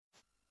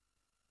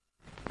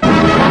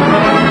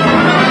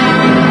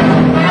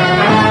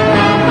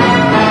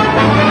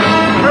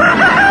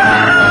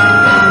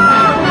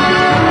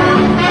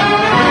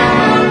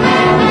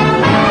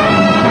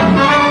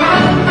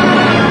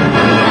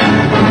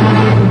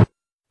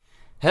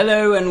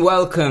Hello and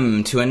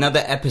welcome to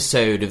another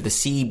episode of the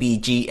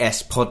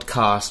CBGS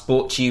podcast,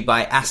 brought to you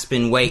by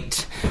Aspen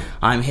Waite.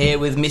 I'm here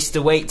with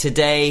Mr. Waite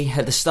today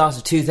at the start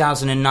of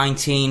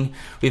 2019.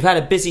 We've had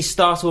a busy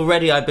start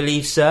already, I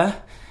believe, sir.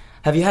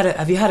 Have you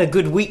had a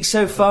good week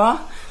so far?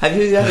 Have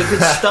you had a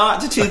good start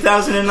to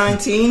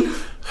 2019?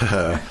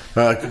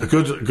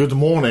 Good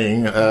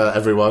morning,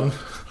 everyone.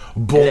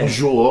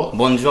 Bonjour.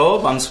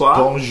 Bonjour, bonsoir.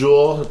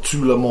 Bonjour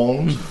tout le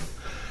monde.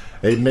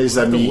 Et mes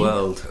amis. The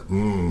world.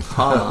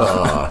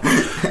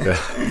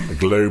 A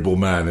global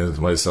man is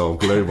myself.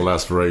 Global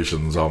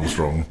aspirations,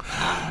 Armstrong.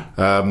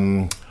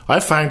 I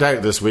found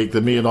out this week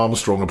that me and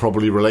Armstrong are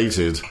probably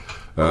related.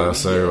 I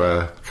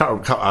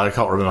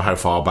can't remember how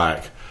far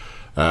back.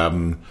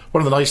 One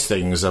of the nice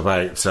things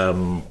about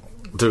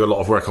doing a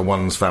lot of work on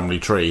one's family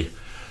tree,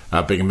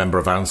 being a member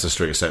of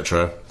Ancestry,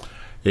 etc.,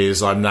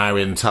 is I'm now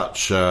in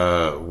touch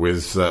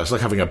with... it's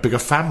like having a bigger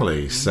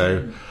family.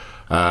 So...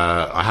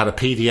 I had a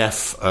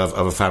PDF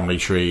of a family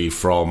tree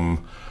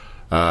from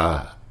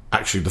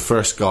actually the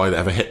first guy that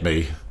ever hit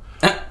me.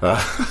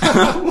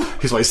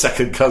 He's my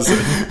second cousin.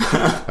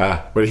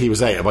 When he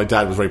was 8, and my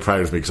dad was very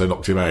proud of me because I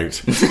knocked him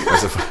out.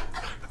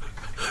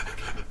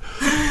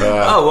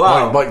 Oh,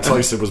 wow. Mike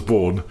Tyson was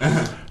born.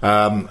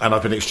 And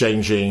I've been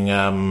exchanging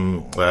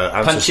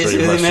punches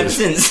with him ever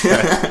since.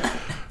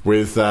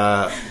 with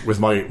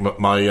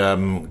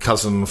my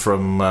cousin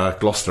from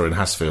Gloucester in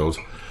Hasfield.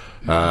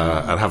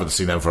 And haven't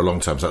seen them for a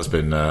long time, so that's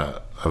been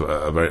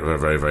very,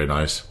 very, very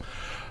nice.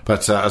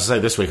 But as I say,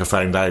 this week I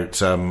found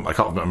out, I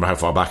can't remember how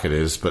far back it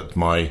is, but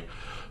my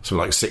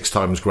sort of like 6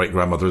 times great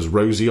grandmother is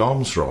Rosie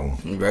Armstrong.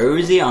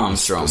 Rosie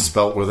Armstrong.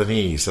 Spelt with an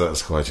E, so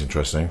that's quite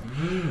interesting.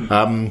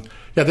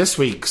 This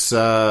week's,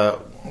 as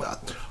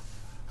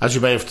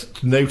you may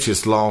have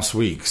noticed last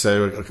week,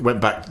 so I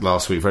went back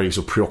last week very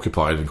sort of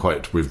preoccupied and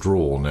quite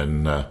withdrawn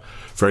and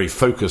very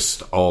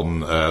focused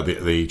on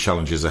the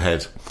challenges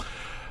ahead.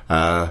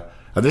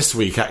 And this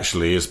week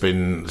actually has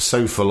been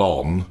so full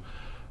on.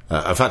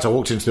 In fact, I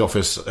walked into the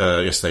office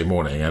yesterday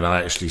morning and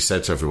I actually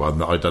said to everyone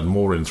that I'd done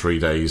more in 3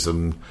 days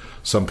than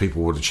some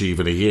people would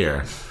achieve in a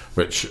year,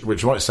 which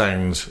might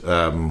sound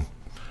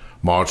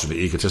marginally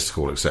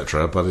egotistical,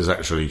 etc., but is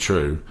actually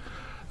true.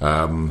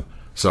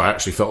 So I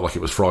actually felt like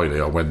it was Friday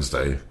on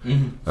Wednesday.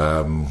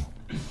 Mm-hmm.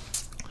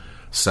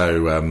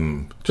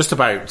 Just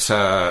about,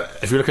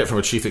 if you look at it from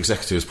a chief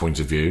executive's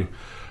point of view,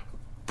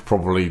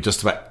 probably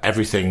just about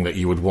everything that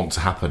you would want to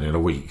happen in a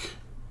week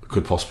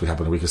could possibly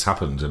happen in a week has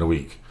happened in a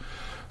week.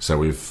 So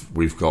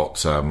we've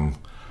got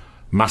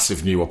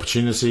massive new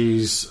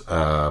opportunities,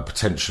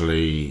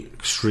 potentially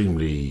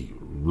extremely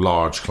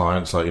large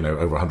clients, like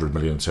over 100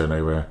 million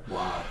turnover.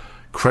 Wow!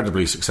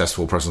 Incredibly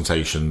successful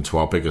presentation to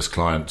our biggest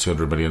client,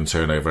 200 million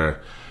turnover,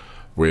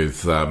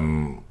 with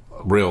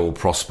real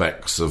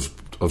prospects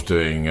of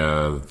doing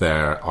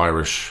their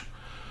Irish.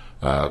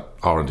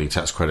 R&D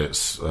tax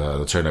credits,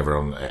 the turnover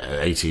on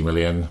 80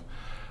 million,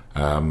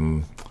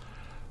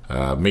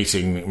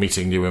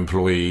 meeting new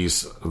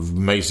employees,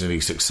 amazingly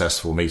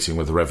successful meeting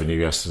with the revenue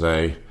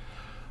yesterday,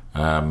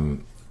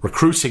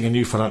 recruiting a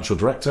new financial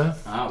director.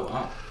 Oh,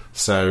 wow.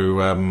 So,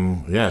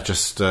 in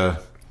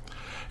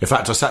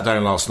fact, I sat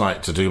down last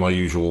night to do my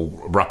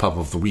usual wrap-up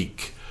of the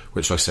week,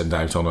 which I send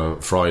out on a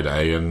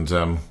Friday,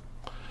 and...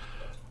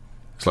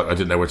 it's like I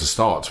didn't know where to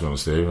start, to be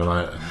honest with you.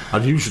 And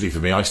unusually for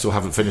me, I still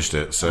haven't finished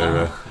it,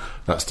 so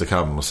that's to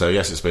come. So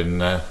yes, it's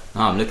been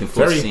I'm looking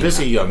forward to very seeing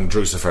busy, that. Young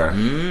Drucifer.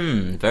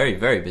 Very,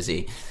 very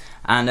busy.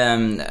 And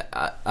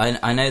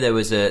I know there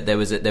was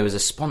a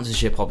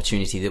sponsorship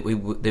opportunity that we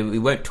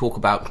won't talk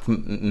about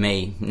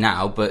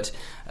now, but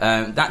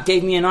that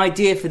gave me an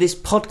idea for this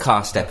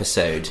podcast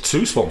episode.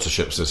 2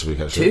 sponsorships this week,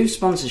 actually. 2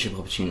 sponsorship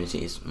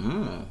opportunities.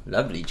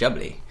 Lovely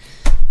jubbly.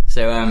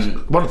 So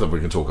one of them we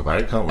can talk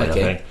about, can't we? Okay.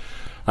 I think.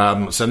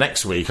 So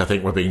next week, I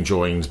think we're being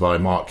joined by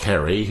Mark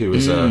Carey, who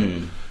is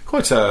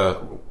quite a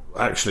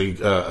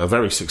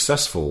very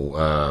successful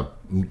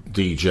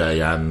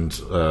DJ, and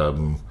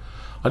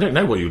I don't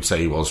know what you'd say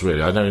he was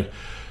really. I know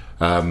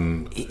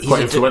he's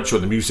quite influential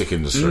in the music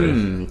industry.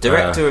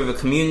 Director of a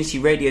community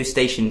radio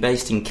station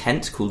based in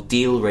Kent called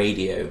Deal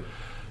Radio.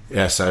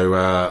 Yeah, so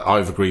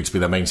I've agreed to be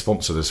their main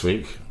sponsor this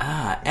week.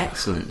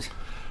 Excellent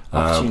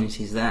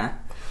opportunities there.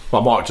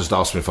 Well, Mark just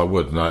asked me if I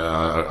would, and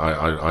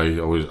I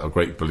always a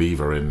great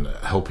believer in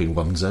helping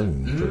one's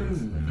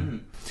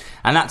own.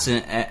 And that's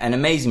an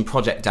amazing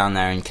project down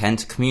there in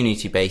Kent, a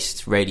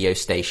community-based radio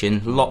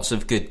station. Lots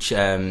of good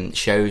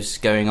shows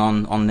going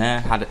on there.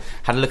 Had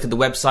a look at the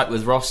website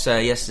with Ross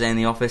yesterday in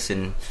the office,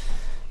 and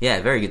yeah,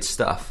 very good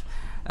stuff.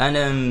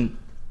 And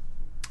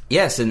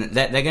yes, and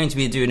they're going to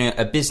be doing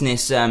a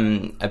business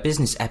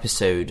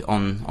episode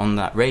on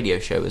that radio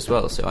show as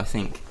well. So I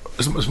think.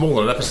 It's more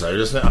than an episode,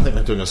 isn't it? I think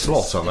they're doing a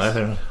slot, aren't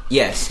they?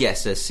 Yes,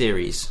 a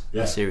series.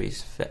 Yeah. A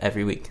series for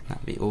every week.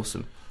 That'd be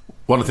awesome.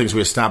 One of the things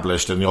we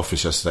established in the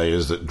office yesterday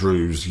is that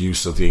Drew's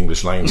use of the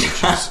English language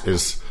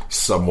is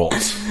somewhat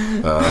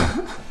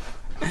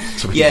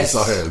to be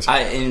desired.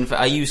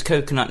 I use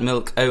coconut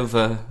milk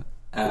over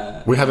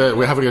We're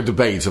having a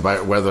debate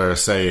about whether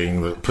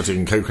saying that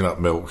putting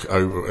coconut milk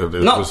over...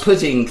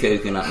 putting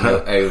coconut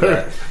milk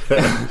over.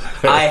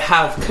 I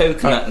have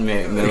coconut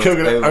milk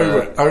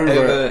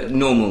over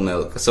normal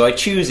milk, so I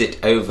choose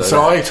it over...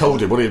 So I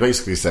told him, what he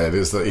basically said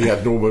is that he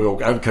had normal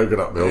milk and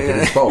coconut milk in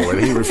his bowl, and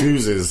he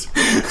refuses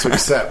to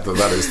accept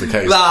that is the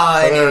case.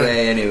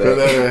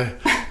 Anyway.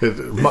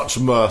 Much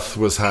mirth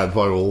was had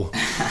by all.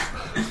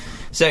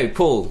 So,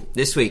 Paul,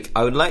 this week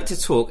I would like to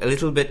talk a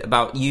little bit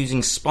about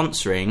using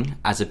sponsoring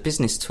as a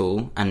business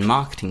tool and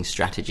marketing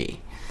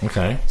strategy.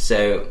 Okay.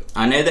 So,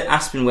 I know that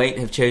Aspen Waite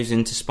have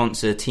chosen to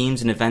sponsor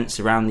teams and events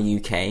around the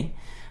UK,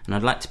 and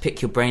I'd like to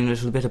pick your brain a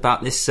little bit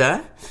about this,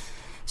 sir.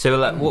 So,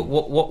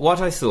 what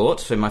I thought,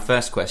 so my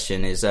first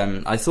question is,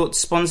 I thought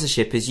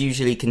sponsorship is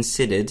usually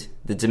considered,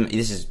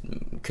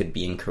 could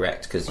be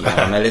incorrect because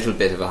I'm a little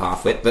bit of a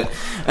half-wit, but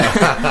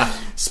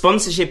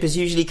sponsorship is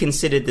usually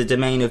considered the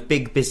domain of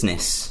big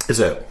business. Is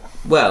it?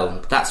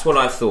 Well, that's what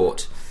I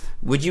thought.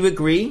 Would you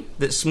agree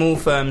that small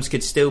firms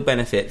could still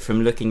benefit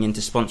from looking into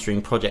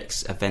sponsoring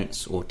projects,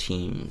 events or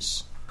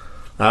teams?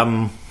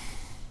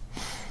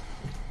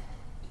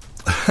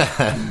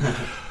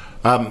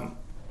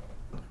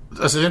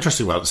 That's an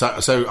interesting one.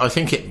 So I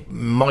think it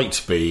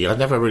might be... I've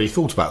never really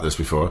thought about this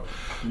before.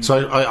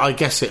 So I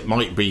guess it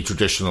might be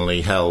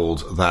traditionally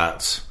held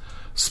that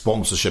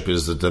sponsorship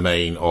is the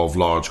domain of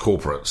large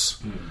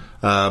corporates.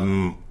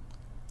 And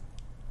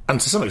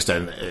to some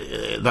extent,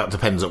 that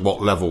depends at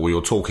what level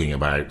you're talking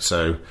about.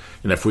 So,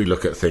 if we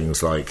look at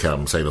things like,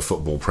 say, the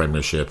Football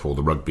Premiership or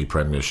the Rugby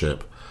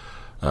Premiership,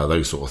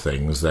 those sort of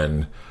things,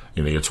 then,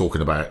 you're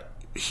talking about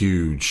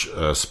huge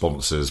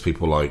sponsors,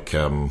 people like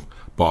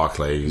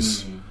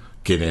Barclays...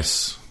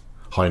 Guinness,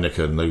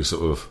 Heineken,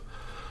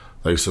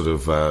 those sort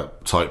of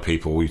type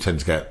people. We tend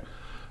to get,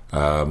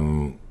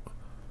 and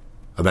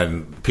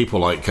then people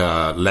like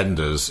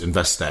lenders,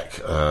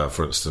 Investec,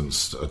 for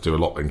instance, do a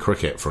lot in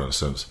cricket, for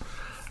instance.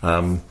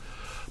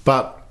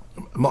 But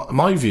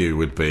my view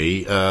would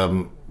be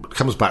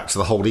comes back to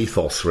the whole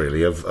ethos,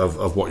 really,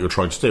 of what you're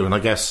trying to do. And I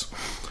guess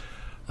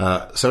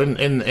so.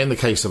 In the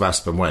case of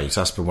Aspen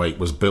Waite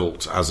was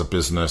built as a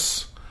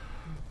business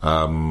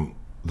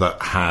that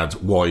had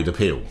wide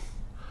appeal.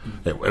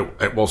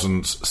 It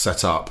wasn't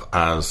set up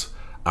as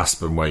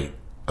Aspen Waite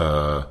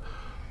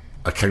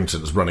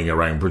accountants running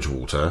around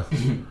Bridgewater.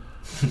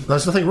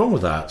 There's nothing wrong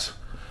with that.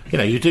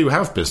 You do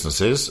have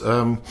businesses.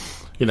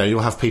 You'll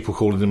have people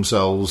calling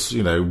themselves,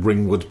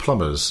 Ringwood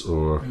Plumbers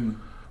or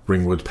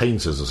Ringwood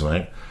Painters or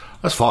something.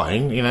 That's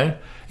fine.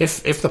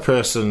 If the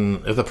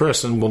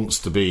person wants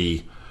to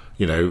be,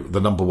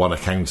 the number one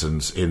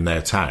accountant in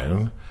their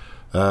town,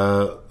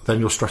 then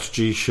your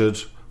strategy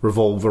should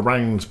revolve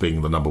around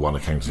being the number one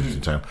accountant in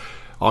town.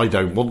 I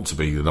don't want to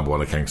be the number one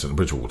accountant in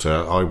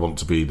Bridgewater. I want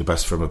to be the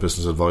best firm of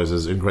business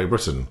advisors in Great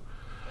Britain.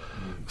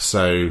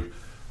 So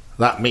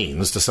that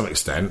means, to some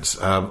extent,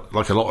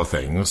 like a lot of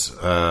things,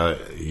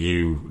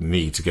 you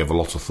need to give a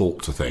lot of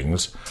thought to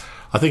things.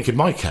 I think in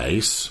my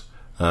case,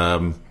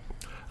 and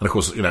of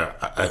course,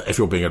 if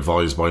you're being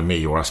advised by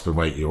me or Aspen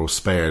Waite, you're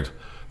spared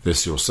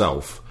this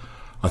yourself.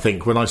 I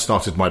think when I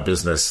started my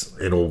business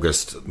in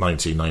August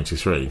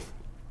 1993,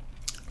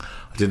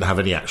 I didn't have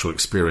any actual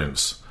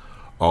experience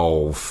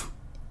of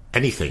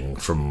anything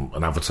from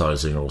an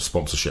advertising or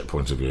sponsorship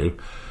point of view.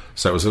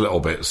 So it was a little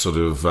bit sort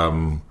of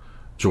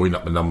join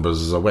up the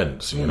numbers as I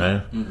went, So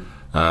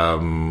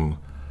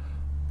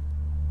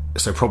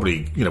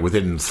probably,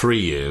 within 3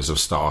 years of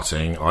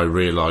starting, I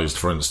realised,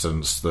 for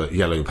instance, that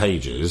Yellow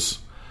Pages,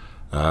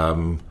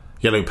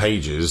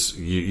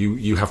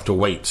 you have to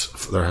wait.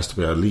 There has to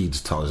be a lead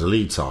time. There's a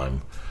lead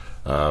time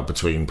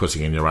between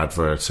putting in your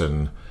advert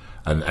and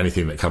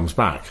anything that comes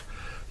back.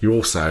 You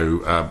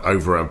also,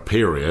 over a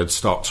period,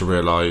 start to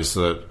realise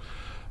that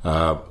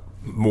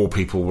more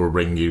people will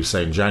ring you,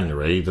 say, in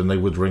January than they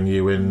would ring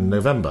you in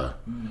November.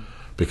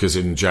 Because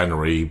in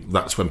January,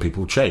 that's when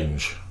people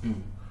change,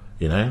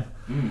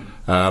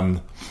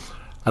 And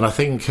I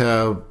think,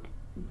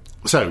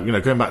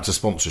 going back to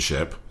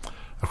sponsorship,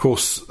 of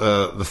course,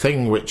 the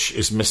thing which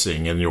is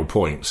missing in your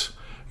point,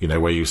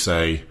 where you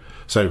say...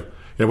 So,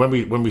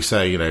 when we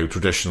say,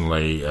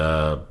 traditionally,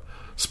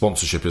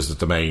 sponsorship is the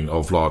domain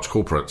of large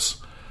corporates...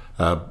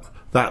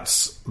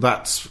 that's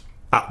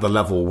at the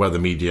level where the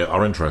media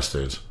are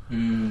interested.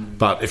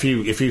 But if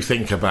you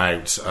think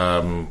about,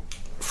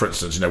 for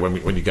instance,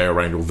 when you go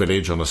around your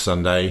village on a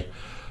Sunday,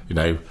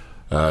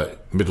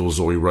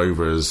 Middlezoy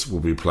Rovers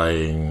will be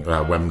playing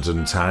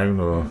Wemden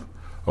Town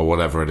or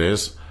whatever it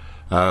is.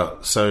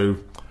 So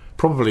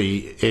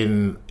probably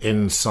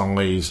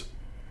inside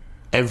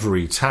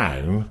every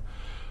town,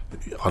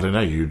 I don't know,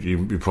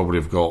 you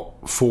probably have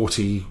got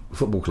 40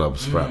 football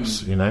clubs,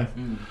 perhaps,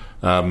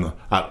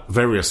 at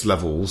various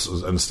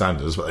levels and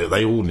standards, but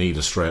they all need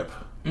a strip.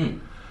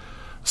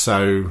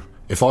 So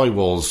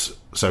for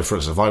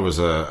instance, if I was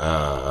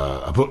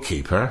a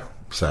bookkeeper,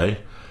 say,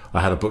 I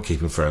had a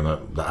bookkeeping firm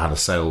that had a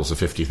sales of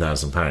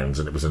 £50,000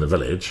 and it was in a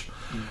village,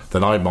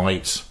 then I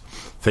might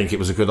think it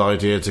was a good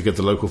idea to give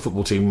the local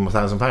football team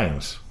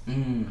 £1,000. Do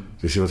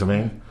you see what I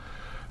mean?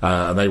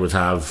 and they would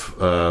have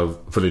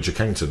village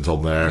accountant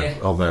on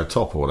their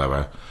top or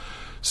whatever.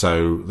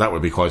 So that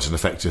would be quite an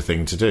effective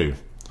thing to do.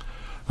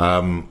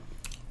 I've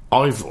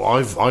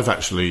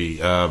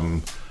actually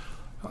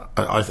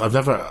I've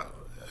never,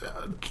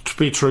 to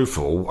be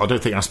truthful, I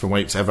don't think Aspen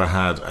Waite ever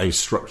had a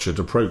structured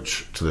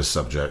approach to this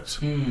subject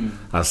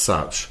as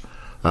such.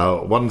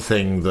 One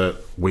thing that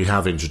we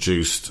have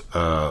introduced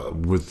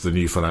with the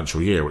new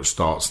financial year, which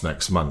starts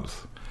next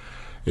month,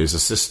 is a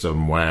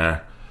system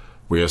where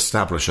we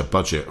establish a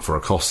budget for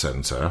a cost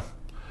centre,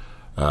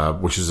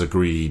 which is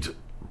agreed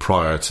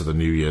prior to the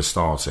new year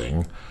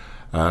starting.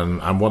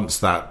 And once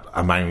that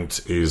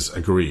amount is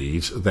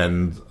agreed,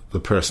 then the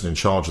person in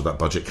charge of that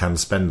budget can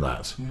spend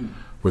that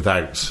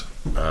without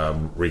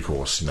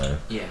recourse,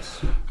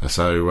 Yes.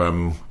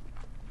 So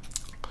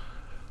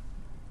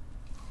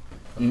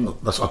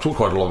I've talked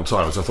quite a long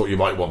time, so I thought you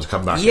might want to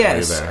come back.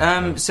 Yes.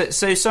 There.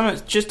 So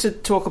just to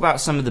talk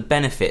about some of the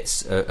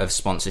benefits of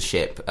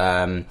sponsorship,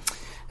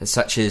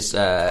 such as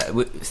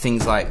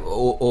things like,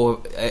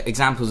 or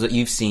examples that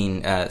you've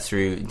seen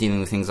through dealing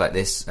with things like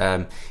this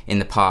in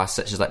the past,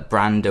 such as like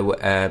brand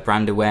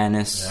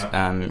awareness,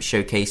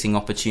 showcasing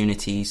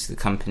opportunities to the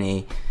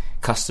company,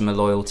 customer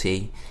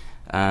loyalty,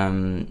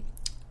 any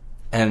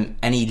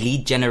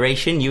lead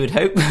generation, you would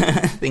hope,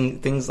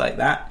 things like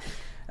that.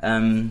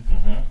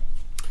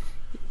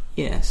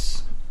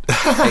 Yes.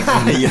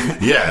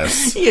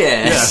 Yes.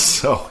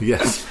 Yes. Oh,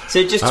 yes.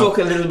 So just talk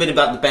a little bit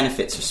about the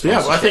benefits of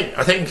sponsorship. Yeah, well,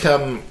 I think.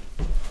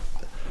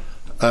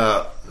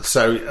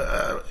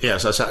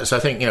 So I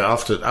think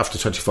after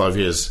 25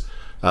 years,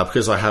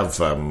 because I have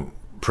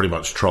pretty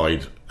much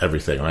tried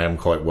everything, I am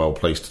quite well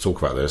placed to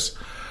talk about this.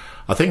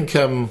 I think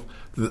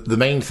the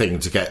main thing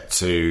to get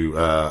to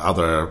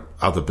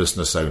other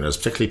business owners,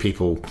 particularly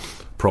people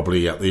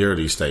probably at the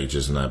early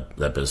stages in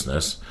their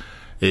business,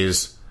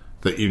 is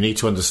that you need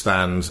to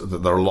understand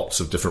that there are lots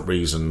of different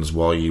reasons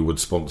why you would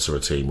sponsor a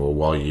team or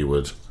why you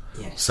would,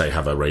 say,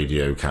 have a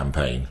radio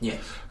campaign.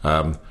 Yes.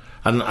 And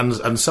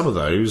some of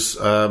those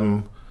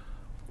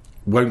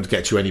won't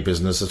get you any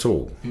business at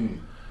all.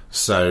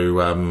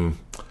 So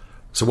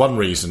one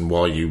reason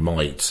why you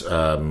might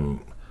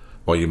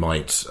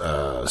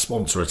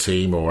sponsor a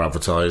team or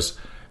advertise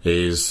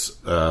is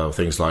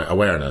things like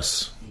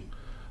awareness.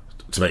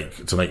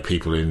 To make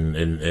people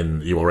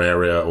in your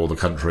area or the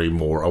country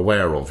more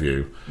aware of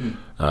you.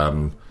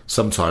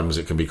 Sometimes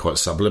it can be quite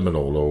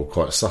subliminal or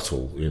quite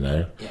subtle,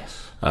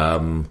 Yes.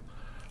 I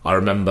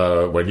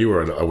remember when you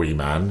were a wee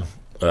man,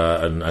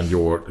 and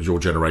your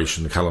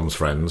generation, Callum's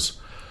friends,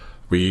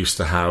 we used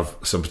to have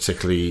some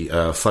particularly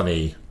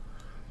funny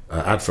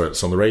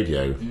adverts on the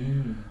radio,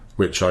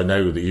 which I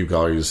know that you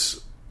guys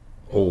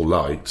all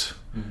liked.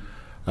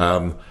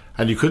 And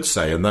you could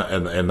say in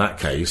that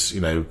case,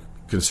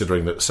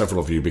 considering that several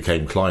of you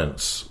became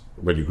clients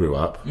when you grew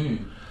up,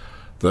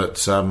 that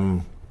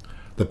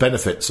the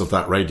benefits of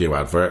that radio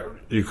advert,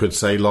 you could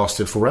say,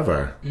 lasted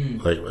forever.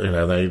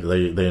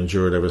 They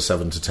endured over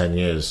 7 to 10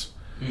 years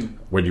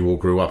when you all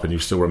grew up, and you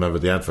still remember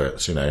the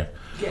adverts.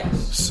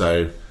 Yes.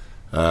 So,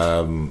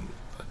 one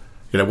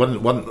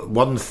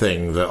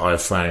thing that I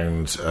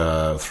found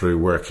through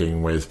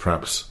working with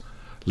perhaps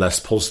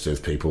less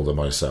positive people than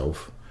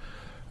myself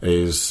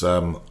is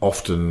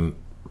often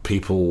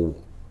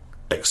people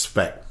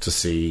expect to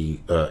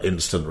see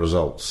instant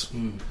results.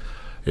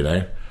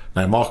 Now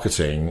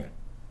marketing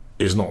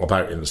is not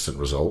about instant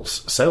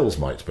results. Sales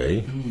might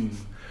be.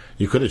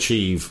 You could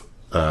achieve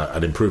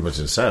an improvement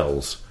in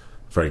sales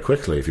very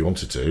quickly if you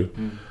wanted to.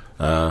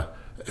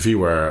 If you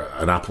were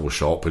an apple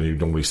shop and you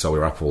normally sell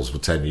your apples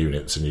with 10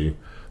 units and you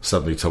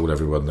suddenly told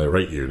everyone they're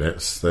 8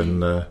 units,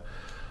 then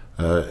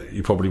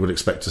you probably would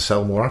expect to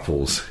sell more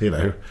apples,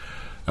 but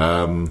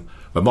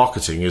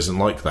marketing isn't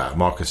like that.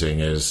 Marketing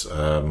is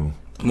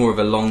more of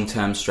a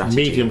long-term strategy.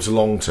 Medium to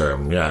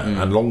long-term,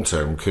 and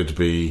long-term could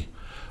be,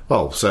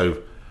 so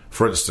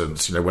for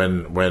instance,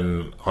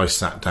 when I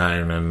sat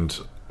down and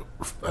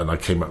I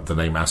came up with the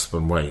name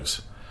Aspen Waite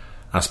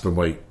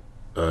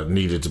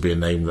needed to be a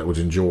name that would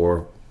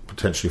endure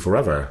potentially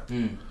forever.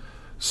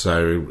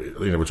 So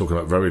we're talking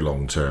about very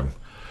long-term.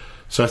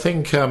 So I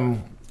think,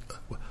 of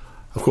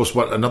course,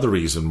 another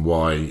reason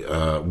why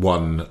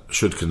one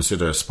should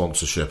consider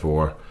sponsorship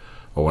or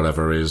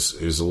whatever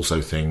is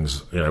also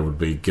things would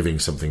be giving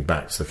something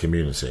back to the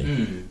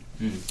community.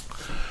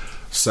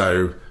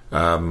 So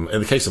in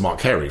the case of Mark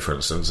Carey, for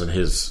instance, and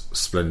his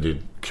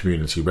splendid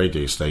community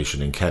radio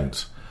station in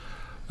Kent,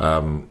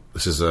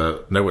 this is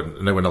no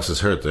one else has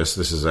heard this.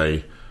 This is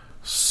a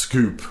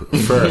scoop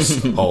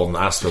first on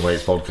Aspen Waite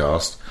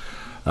podcast.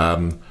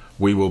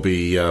 We will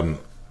be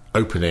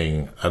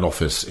opening an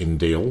office in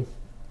Deal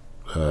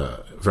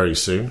very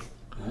soon.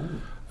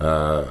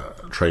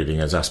 Trading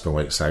as Aspen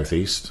Waite South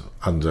East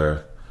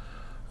under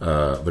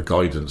the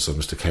guidance of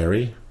Mr.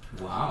 Carey.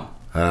 Wow.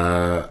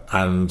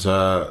 And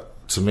to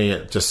me,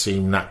 it just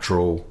seemed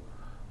natural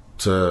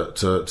to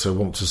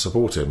want to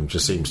support him.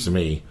 Just seems to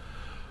me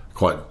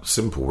quite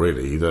simple,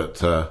 really,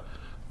 that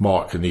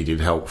Mark needed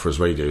help for his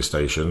radio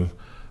station.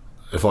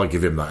 if I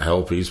give him that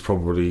help, he's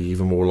probably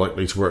even more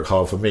likely to work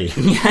hard for me.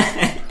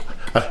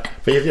 But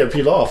if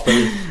you laugh,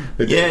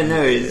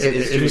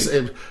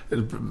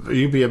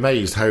 you'd be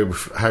amazed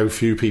how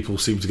few people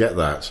seem to get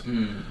that.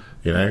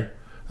 You know,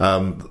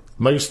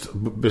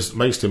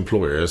 most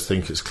employers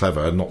think it's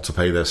clever not to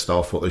pay their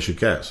staff what they should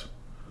get.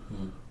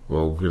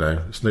 Well, you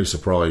know, it's no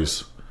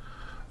surprise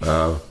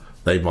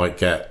they might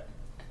get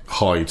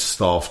high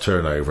staff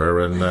turnover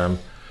and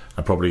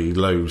probably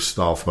low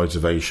staff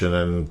motivation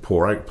and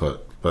poor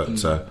output.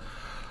 But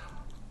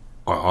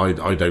I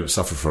don't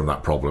suffer from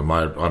that problem.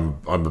 I'm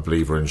a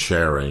believer in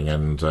sharing,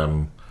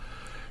 and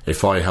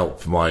if I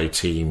help my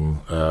team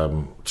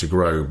to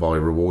grow by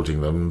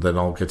rewarding them, then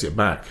I'll get it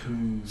back.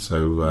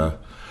 So,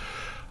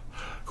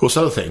 of course,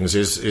 other things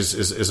is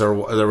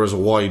there is a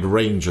wide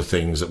range of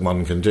things that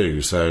one can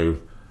do. So,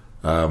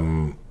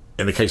 in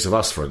the case of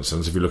us, for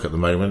instance, if you look at the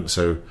moment,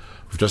 so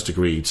we've just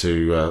agreed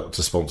to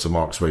sponsor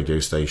Mark's radio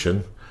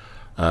station.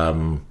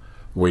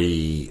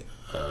 We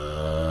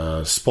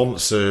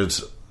sponsored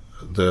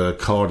the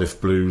Cardiff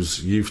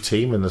Blues youth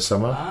team in the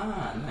summer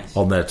nice.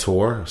 On their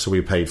tour, so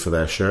we paid for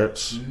their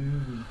shirts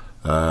and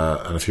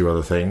a few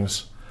other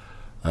things.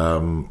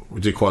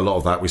 We do quite a lot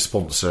of that. We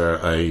sponsor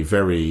a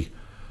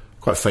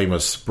quite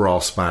famous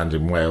brass band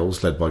in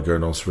Wales led by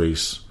Gernot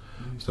Rhys.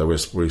 So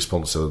we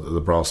sponsor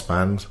the brass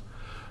band.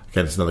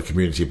 Again, it's another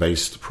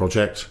community-based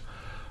project.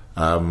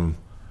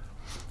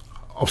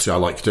 Obviously, I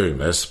like doing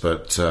this,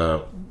 but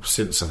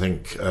since I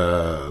think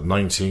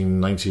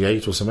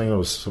 1998 or something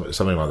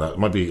like that, it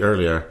might be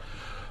earlier,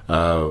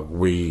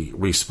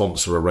 we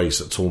sponsor a race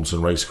at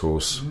Taunton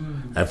Racecourse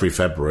every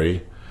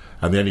February,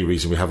 and the only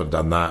reason we haven't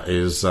done that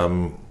is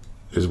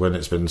when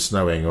it's been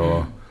snowing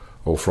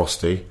or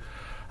frosty.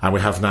 And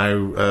we have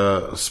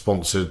now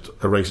sponsored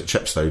a race at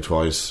Chepstow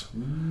twice.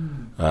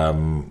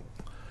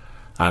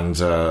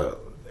 And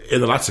in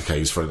the latter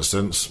case, for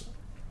instance,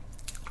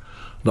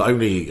 not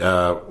only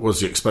was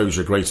the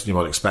exposure greater than you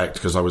might expect,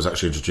 because I was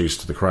actually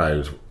introduced to the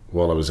crowd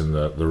while I was in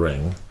the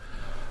ring,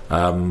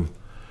 in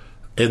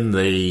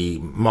the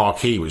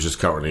marquee, which is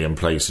currently in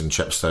place in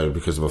Chepstow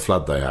because of a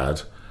flood they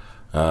had,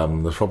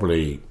 there's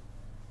probably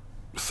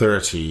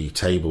 30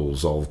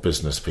 tables of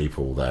business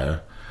people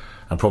there,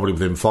 and probably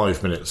within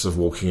 5 minutes of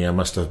walking in, I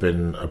must have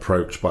been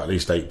approached by at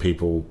least 8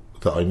 people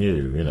that I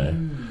knew, you know.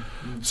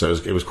 So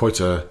it was quite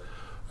an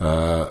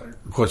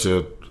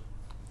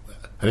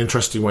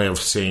interesting way of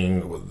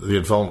seeing the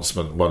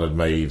advancement one had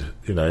made,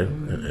 you know,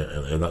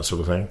 in that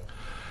sort of thing.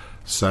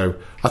 So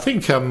I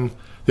think the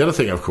other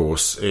thing, of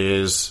course,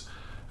 is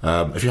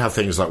if you have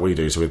things like we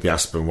do, so with the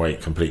Aspen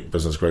Waite Complete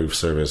Business Growth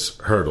Service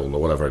Hurdle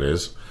or whatever it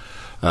is,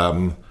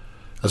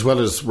 as well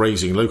as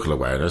raising local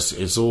awareness,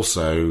 it's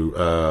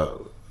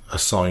also a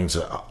sign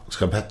to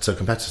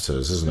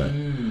competitors, isn't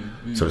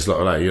it? So it's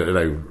like,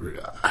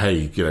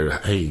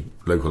 hey,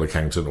 local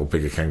accountant or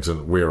big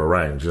accountant, we're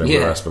around. You know,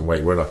 we're Aspen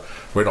Waite. We're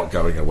not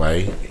going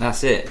away.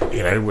 That's it.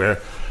 You know,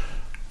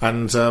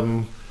 and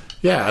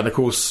of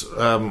course,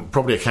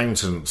 probably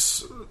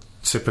accountants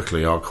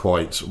typically are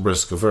quite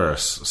risk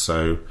averse.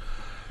 So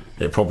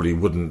it probably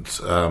wouldn't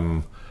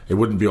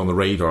be on the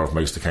radar of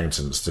most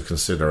accountants to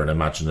consider an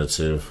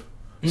imaginative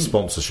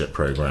sponsorship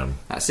program.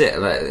 That's it.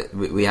 Like,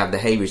 we have the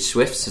Heybridge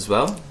Swifts as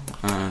well.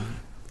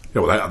 The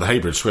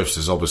Heybridge Swifts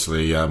is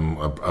obviously a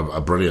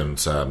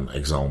brilliant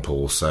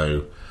example.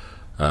 So,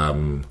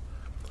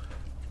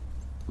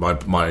 my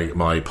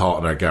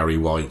partner Gary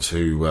White,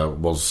 who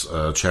was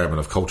chairman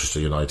of Colchester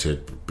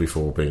United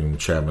before being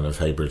chairman of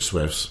Heybridge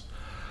Swifts,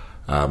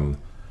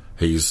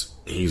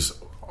 he's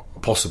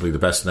possibly the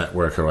best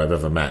networker I've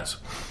ever met.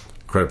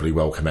 Incredibly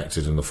well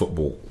connected in the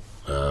football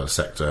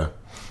sector,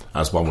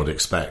 as one would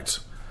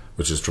expect,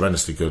 which is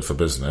tremendously good for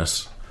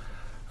business.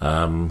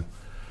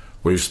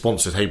 We've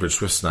sponsored Heybridge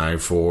Swifts now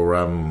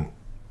for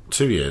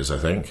 2 years, I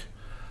think.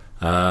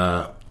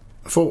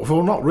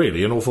 For not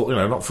really an awful,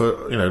 not for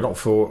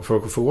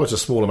quite a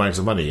small amount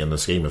of money in the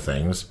scheme of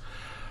things.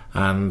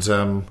 And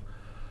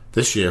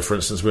this year, for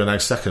instance, we're now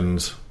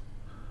second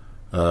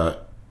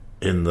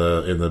in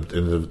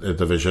the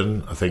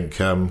division. I think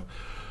we've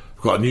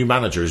got a new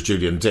manager, is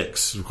Julian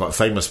Dix. We've got a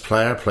famous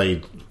player,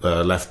 played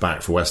left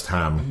back for West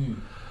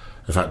Ham.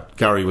 In fact,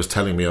 Gary was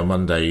telling me on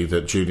Monday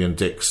that Julian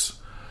Dix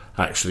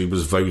actually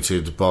was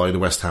voted by the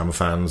West Ham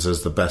fans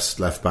as the best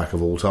left back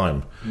of all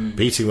time,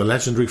 beating the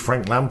legendary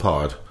Frank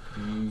Lampard.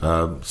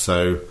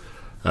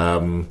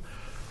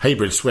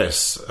 Heybridge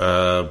Swifts,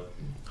 and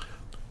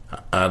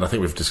I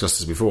think we've discussed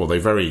this before, they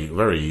very,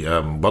 very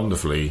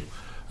wonderfully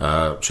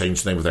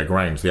changed the name of their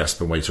ground to the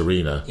Aspen Waite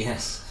Arena.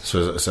 Yes.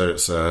 So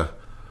it's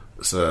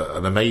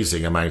an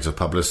amazing amount of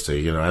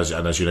publicity,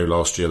 as you know,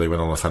 last year they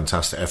went on a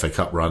fantastic FA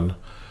Cup run.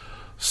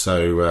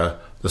 So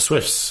the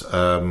Swifts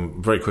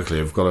very quickly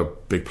have got a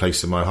big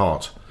place in my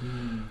heart.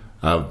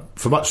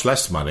 For much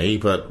less money,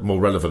 but more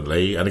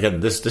relevantly, and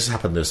again, this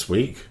happened this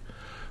week.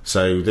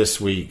 So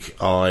this week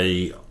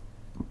I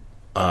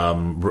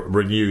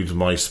renewed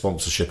my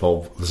sponsorship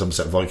of the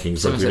Somerset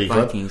Vikings Rugby League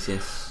Club.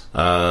 Yes.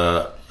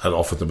 And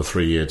offered them a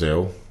 3-year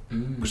deal,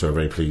 which I'm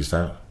very pleased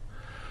at.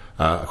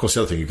 Of course,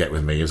 the other thing you get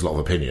with me is a lot of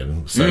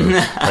opinion. So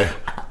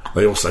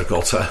they also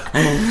got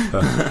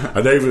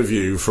an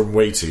overview from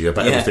Waity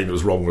about everything that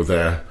was wrong with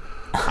their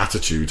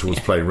attitude towards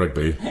playing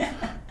rugby.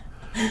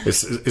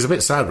 It's a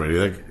bit sad, really.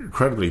 They're an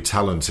incredibly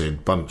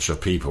talented bunch of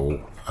people,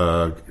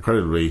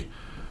 incredibly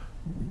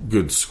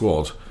good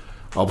squad.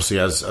 Obviously,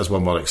 as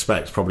one might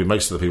expect, probably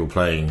most of the people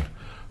playing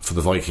for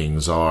the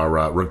Vikings are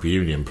rugby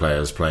union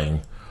players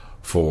playing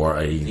for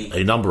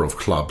a number of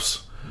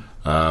clubs.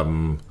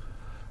 So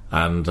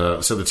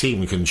the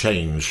team can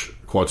change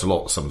quite a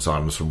lot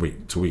sometimes from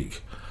week to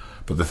week.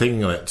 But the thing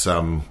that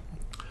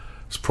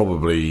is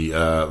probably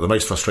the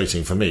most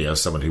frustrating for me as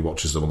someone who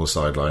watches them on the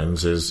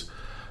sidelines is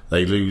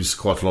they lose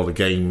quite a lot of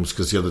games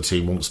because the other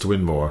team wants to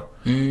win more.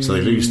 So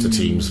they lose to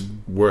teams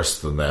worse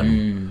than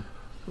them.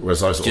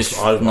 Whereas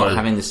I'm not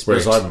having the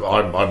spirit. Whereas I'm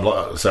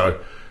like, so,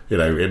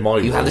 in my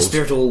world... You have the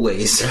spirit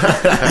always.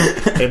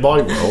 In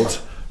my world...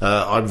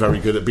 I'm very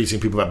good at beating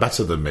people that are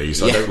better than me,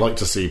 so I don't like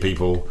to see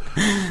people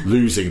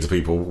losing to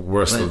people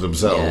worse than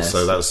themselves. Yes.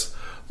 So that's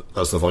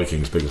the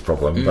Vikings' biggest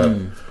problem. But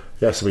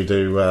yes, we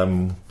do a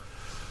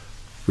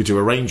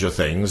range of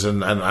things,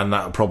 and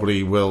that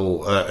probably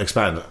will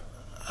expand.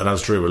 And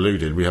as Drew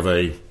alluded, we have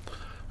we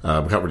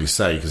can't really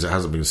say because it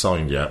hasn't been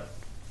signed yet.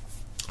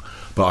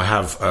 But I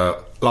have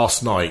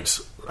last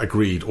night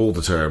agreed all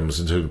the terms,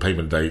 including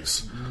payment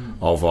dates,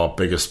 of our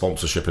biggest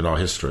sponsorship in our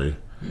history.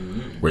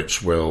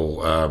 Which will,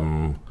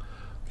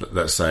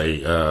 let's say,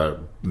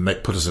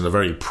 put us in a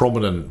very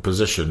prominent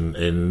position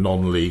in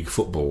non-league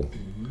football.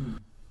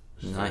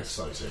 Nice.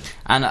 Exciting.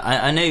 And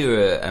I know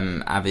you're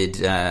an avid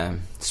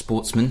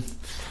sportsman.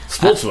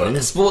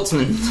 Sportsman?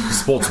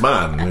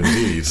 Sportsman,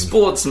 indeed.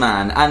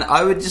 Sportsman. And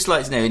I would just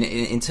like to know,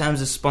 in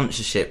terms of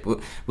sponsorship,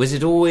 was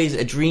it always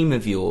a dream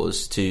of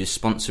yours to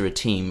sponsor a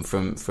team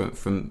from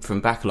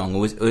back along, or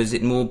was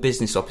it more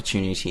business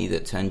opportunity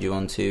that turned you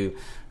on to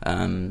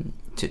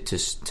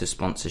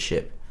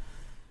sponsorship?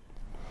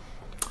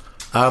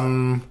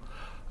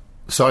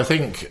 So I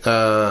think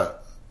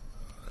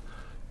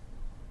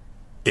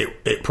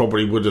it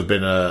probably would have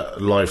been a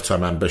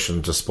lifetime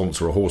ambition to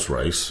sponsor a horse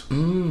race.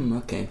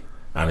 Okay.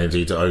 And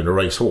indeed to own a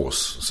race horse.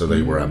 So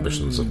they were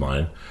ambitions of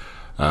mine.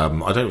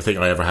 I don't think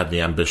I ever had the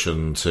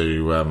ambition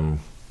to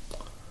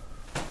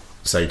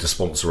say to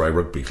sponsor a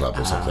rugby club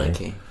or something.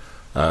 Okay.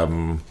 I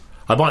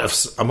might have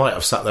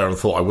sat there and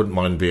thought I wouldn't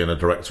mind being a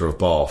director of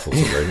Bath or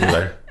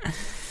something,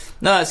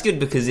 No, it's good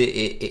because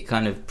it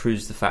kind of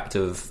proves the fact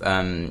of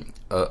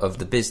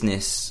the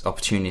business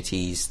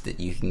opportunities that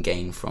you can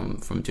gain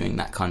from doing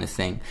that kind of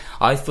thing.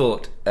 I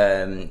thought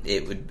a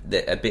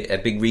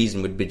big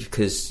reason would be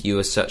because you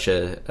were such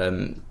a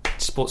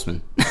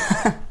sportsman,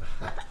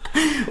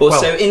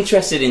 so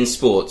interested in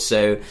sports.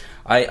 So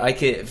I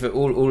could, for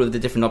all of the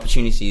different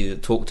opportunities you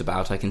talked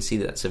about, I can see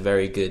that's a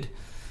very good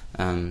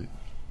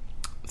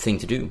thing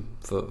to do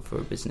for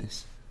a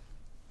business.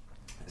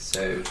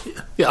 So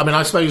yeah, I mean,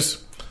 I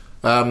suppose.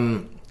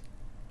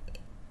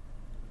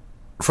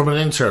 From an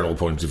internal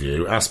point of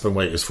view, Aspen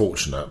Waite is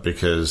fortunate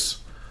because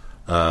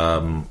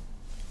I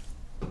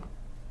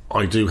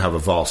do have a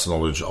vast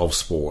knowledge of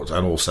sport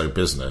and also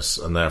business,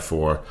 and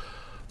therefore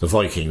the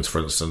Vikings, for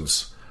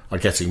instance, are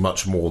getting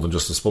much more than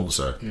just a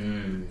sponsor.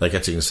 They're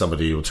getting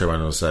somebody who will turn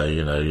around and say,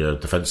 your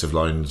defensive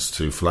line's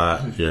too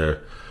flat,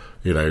 your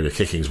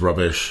kicking's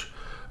rubbish,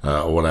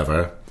 or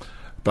whatever.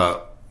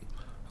 But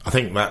I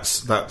think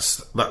that's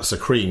a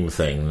cream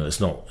thing.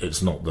 It's not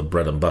the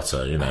bread and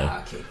butter,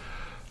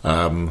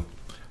 Okay.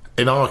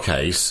 In our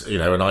case,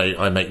 and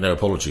I make no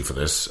apology for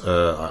this.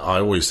 I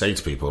always say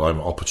to people, I'm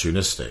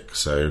opportunistic.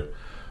 So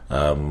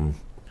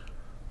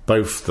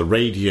both the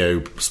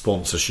radio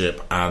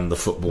sponsorship and the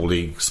Football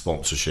League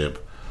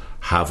sponsorship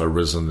have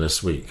arisen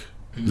this week.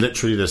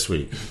 Literally this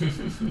week.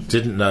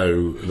 Didn't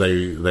know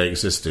they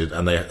existed,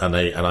 and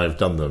I've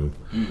done them.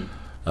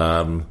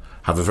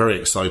 Have a very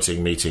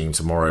exciting meeting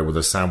tomorrow with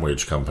a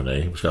sandwich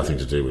company, which has nothing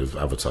to do with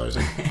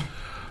advertising.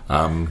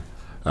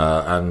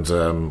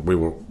 We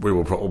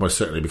will almost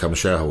certainly become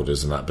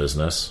shareholders in that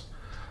business.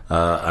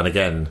 And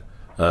again,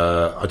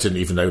 I didn't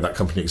even know that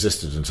company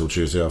existed until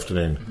Tuesday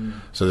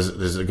afternoon. So this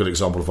is a good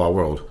example of our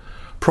world.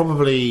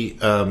 Probably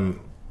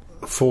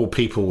for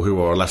people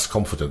who are less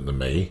confident than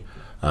me,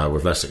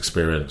 with less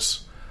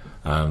experience,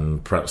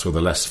 and perhaps with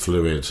a less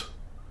fluid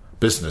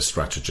business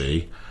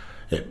strategy,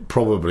 it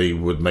probably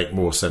would make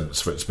more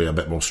sense for it to be a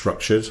bit more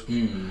structured.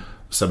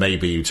 So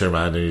maybe you turn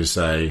around and you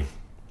say,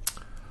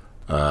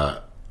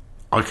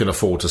 I can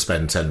afford to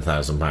spend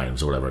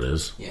 £10,000 or whatever it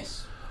is.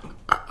 Yes.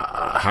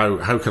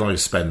 How can I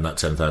spend that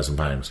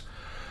 £10,000?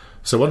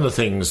 So one of the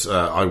things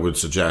I would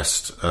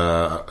suggest,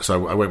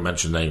 so I won't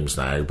mention names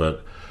now,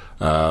 but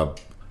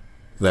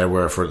there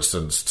were, for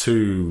instance,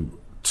 two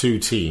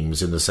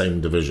teams in the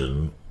same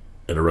division,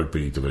 in a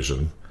rugby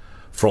division,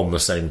 from the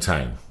same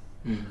town.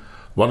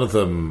 One of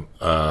them,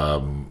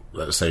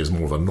 let's say, is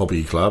more of a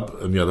knobby club,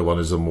 and the other one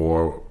is a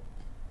more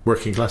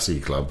working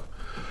classy club.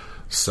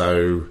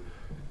 So,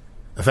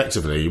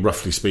 effectively,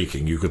 roughly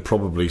speaking, you could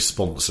probably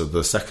sponsor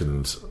the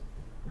second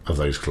of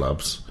those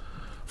clubs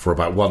for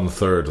about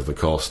 1/3 of the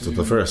cost of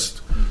the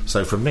first.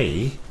 So for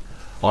me,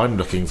 I'm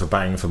looking for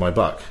bang for my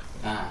buck.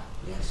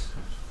 Yes.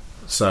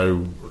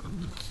 So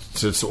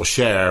to sort of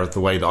share the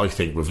way that I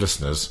think with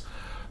listeners,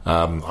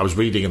 I was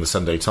reading in the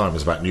Sunday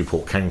Times about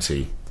Newport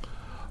County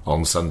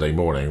on Sunday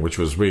morning, which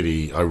was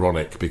really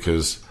ironic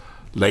because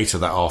later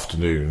that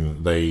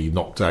afternoon they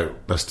knocked out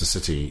Leicester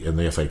City in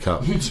the FA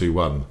Cup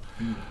 2-1.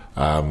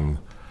 And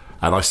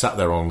I sat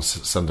there on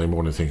Sunday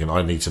morning thinking,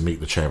 I need to meet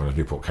the chairman of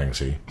Newport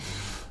County.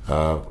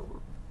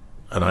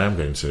 And I am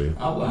going to.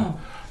 Oh, wow.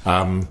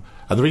 And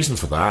the reason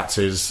for that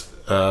is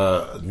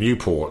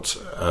Newport,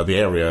 the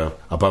area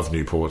above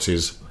Newport,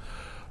 is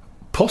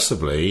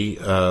possibly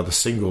the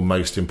single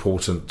most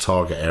important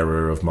target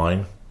area of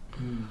mine.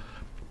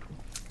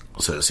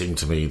 So it seemed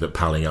to me that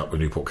palling up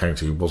with Newport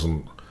County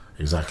wasn't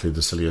exactly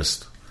the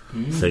silliest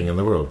thing in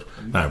the world.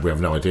 Now, we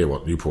have no idea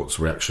what Newport's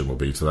reaction will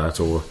be to that,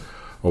 or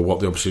what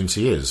the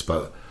opportunity is,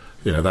 but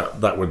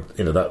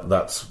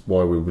that's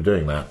why we were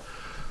doing that.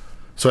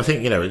 So I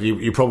think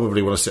you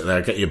probably want to sit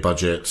there, get your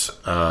budget.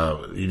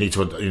 You need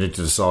to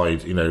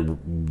decide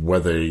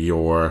whether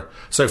you're.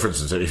 So for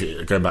instance,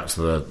 going back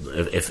to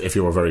if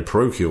you're a very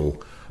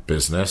parochial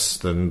business,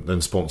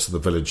 then sponsor the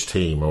village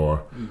team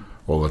or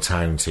the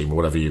town team or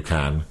whatever you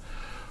can.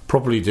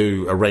 Probably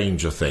do a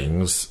range of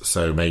things.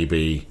 So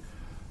maybe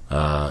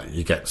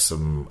you get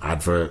some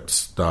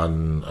adverts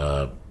done.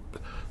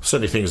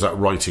 Certainly things like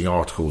writing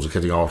articles or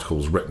getting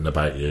articles written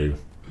about you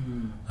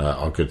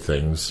are good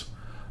things.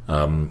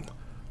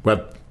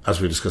 Web,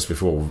 as we discussed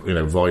before,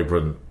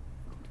 vibrant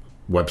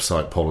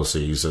website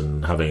policies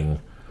and having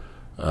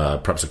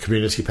perhaps a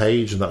community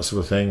page and that sort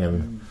of thing,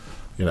 and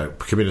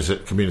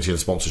community and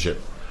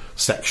sponsorship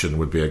section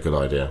would be a good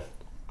idea.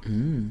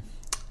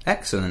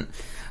 Excellent.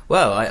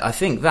 Well, I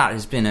think that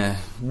has been a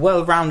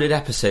well-rounded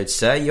episode,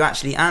 sir. You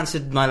actually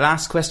answered my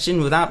last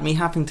question without me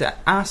having to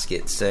ask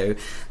it, so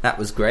that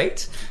was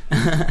great.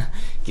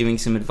 Giving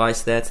some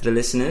advice there to the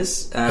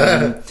listeners.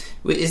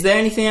 Is there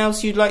anything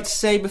else you'd like to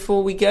say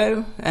before we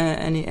go?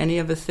 Any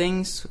other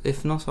things?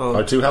 If not,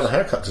 I do have a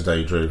haircut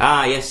today, Drew.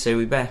 Yes, so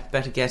we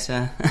better get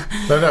a...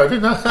 No, I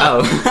didn't.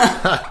 Oh.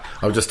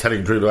 I was just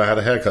telling Drew that I had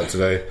a haircut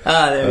today.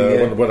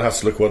 There we go. One has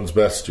to look one's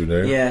best,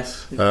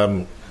 Yes.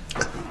 Anyway,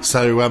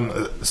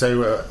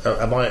 sorry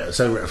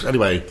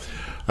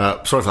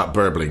for that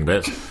burbling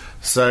bit.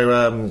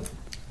 So,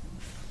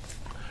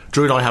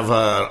 Drew and I have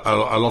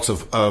a lot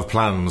of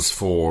plans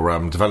for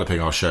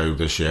developing our show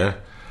this year.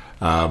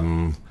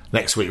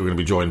 Next week we're going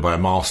to be joined by a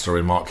master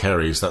in Mark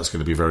Carey, so that's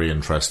going to be very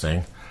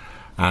interesting.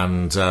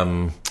 And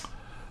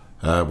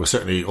we'll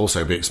certainly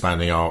also be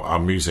expanding our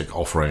music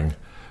offering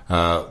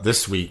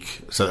this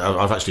week. So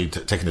I've actually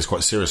taken this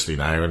quite seriously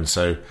now, and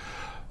so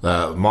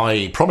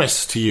my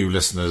promise to you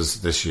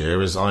listeners this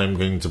year is I'm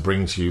going to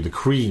bring to you the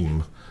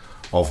cream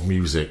of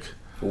music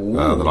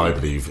that I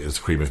believe is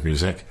the cream of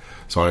music.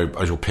 So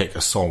I shall pick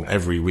a song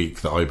every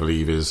week that I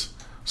believe is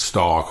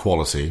star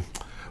quality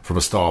from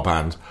a star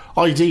band.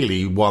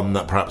 Ideally, one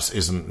that perhaps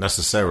isn't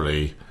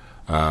necessarily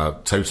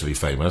totally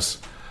famous.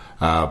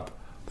 The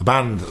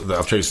band that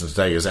I've chosen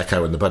today is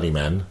Echo and the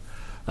Bunnymen,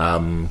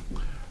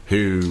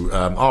 who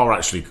are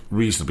actually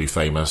reasonably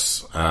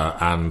famous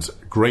and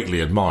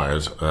greatly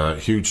admired,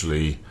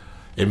 hugely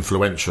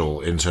influential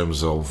in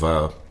terms of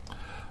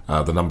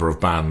the number of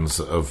bands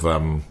that have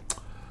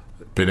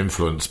been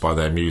influenced by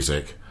their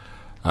music.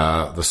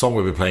 The song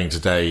we'll be playing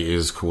today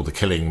is called The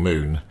Killing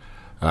Moon.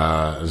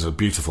 It's a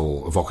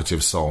beautiful,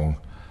 evocative song.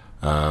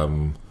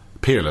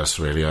 Peerless,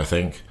 really, I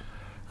think.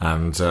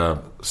 And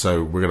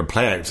so we're going to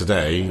play out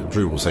today.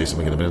 Drew will say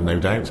something in a minute, no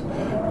doubt.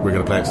 We're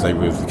going to play out today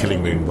with The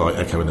Killing Moon by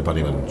Echo and the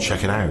Bunnymen.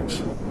 Check it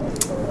out.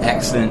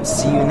 Excellent.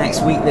 See you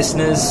next week,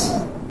 listeners.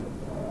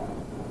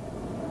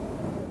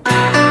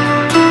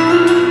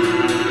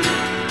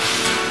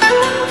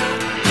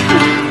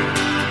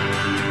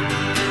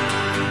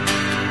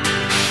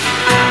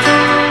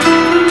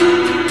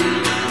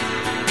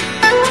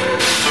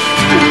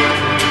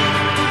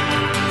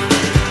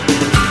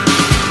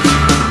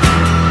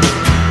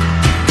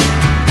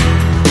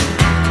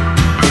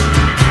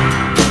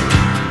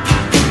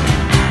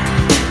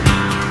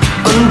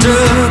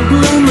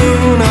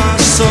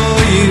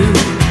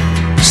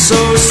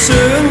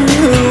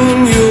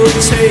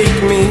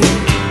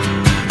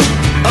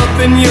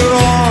 In your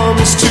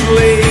arms, too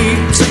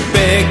late to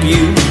beg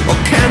you or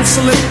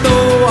cancel it,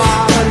 though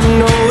I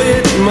know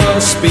it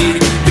must be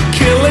the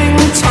killing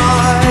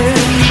time,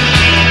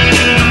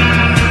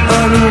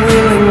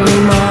 unwillingly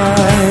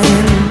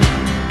mine.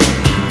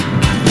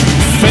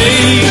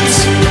 Fate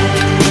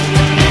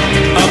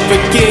up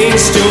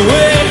against your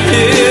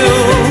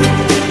will,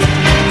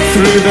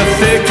 through the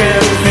thick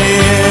and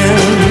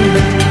thin,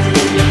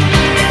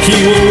 he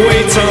will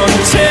wait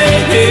until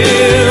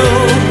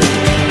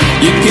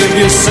you give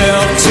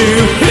yourself to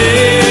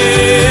him.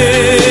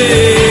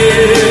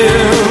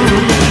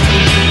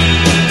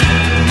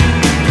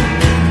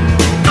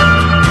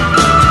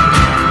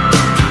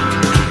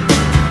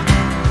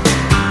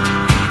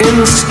 In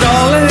the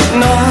starlit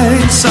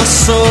nights I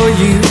saw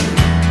you,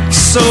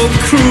 so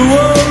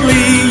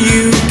cruelly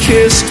you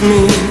kissed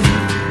me.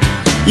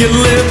 Your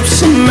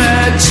lips a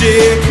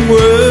magic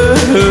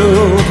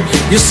world.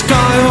 Your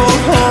sky all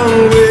hung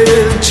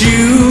with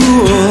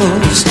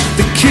jewels.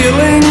 The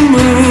killing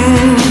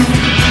moon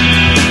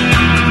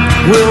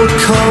will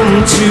come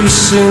too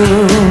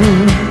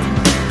soon.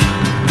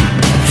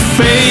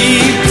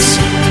 Fate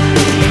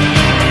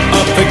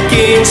up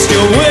against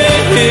your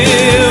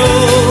will,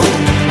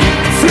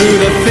 through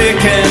the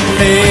thick and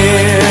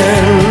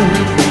thin.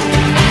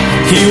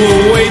 He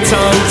will wait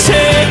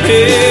until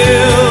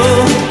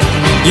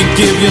you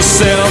give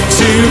yourself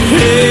to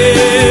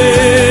him.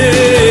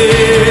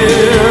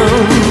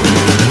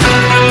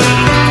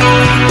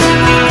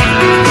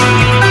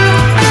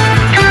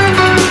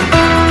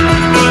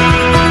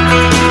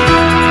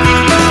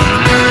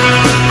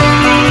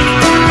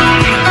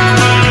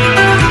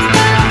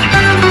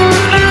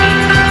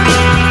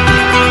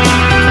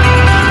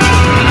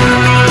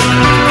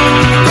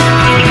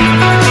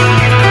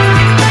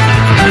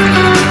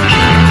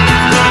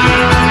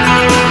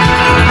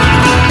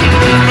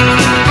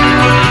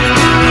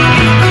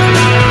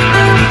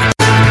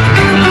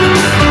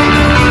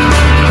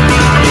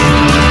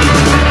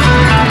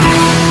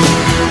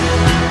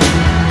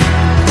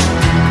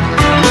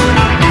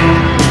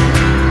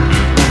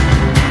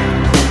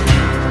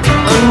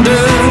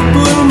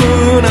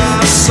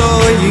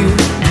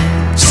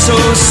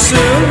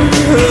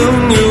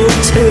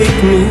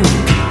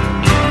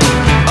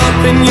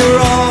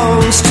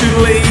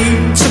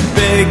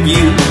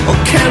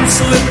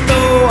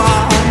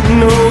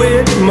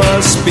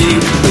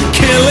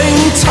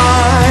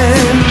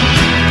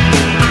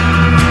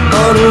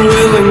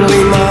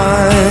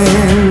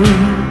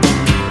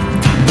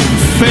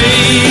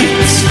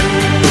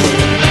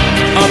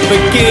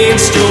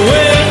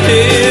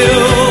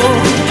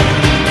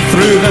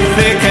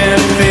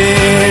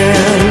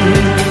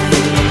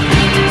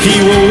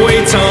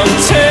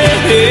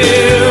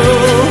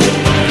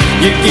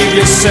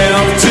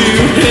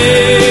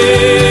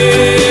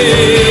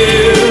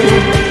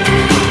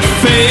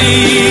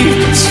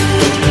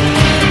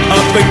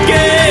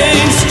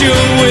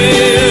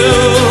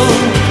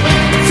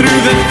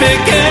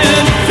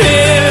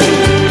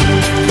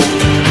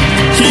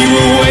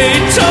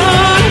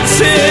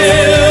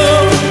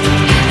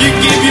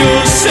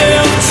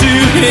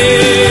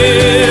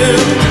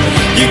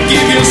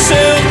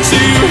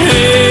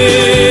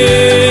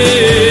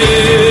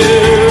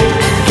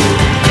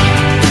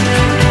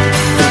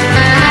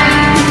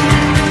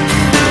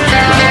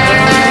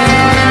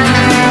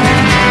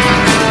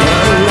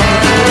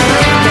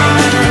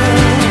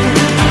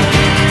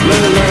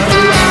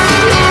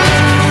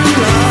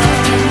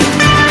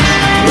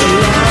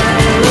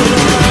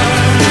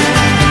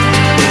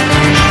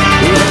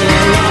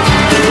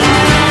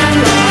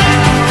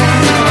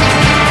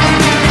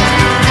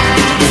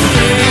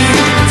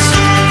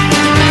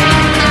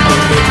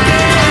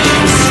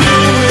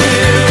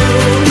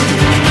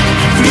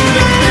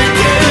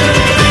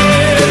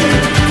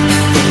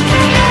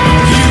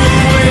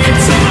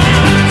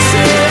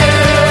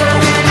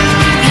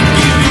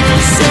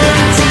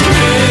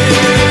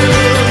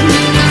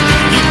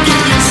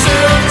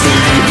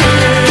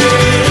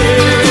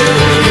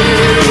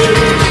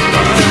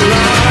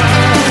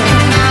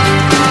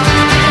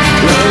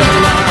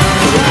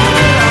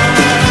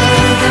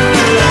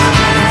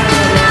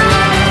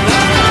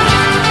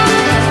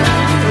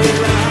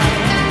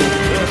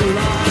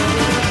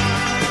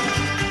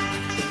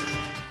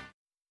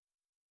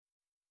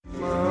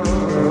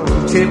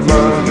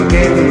 Chipmunk.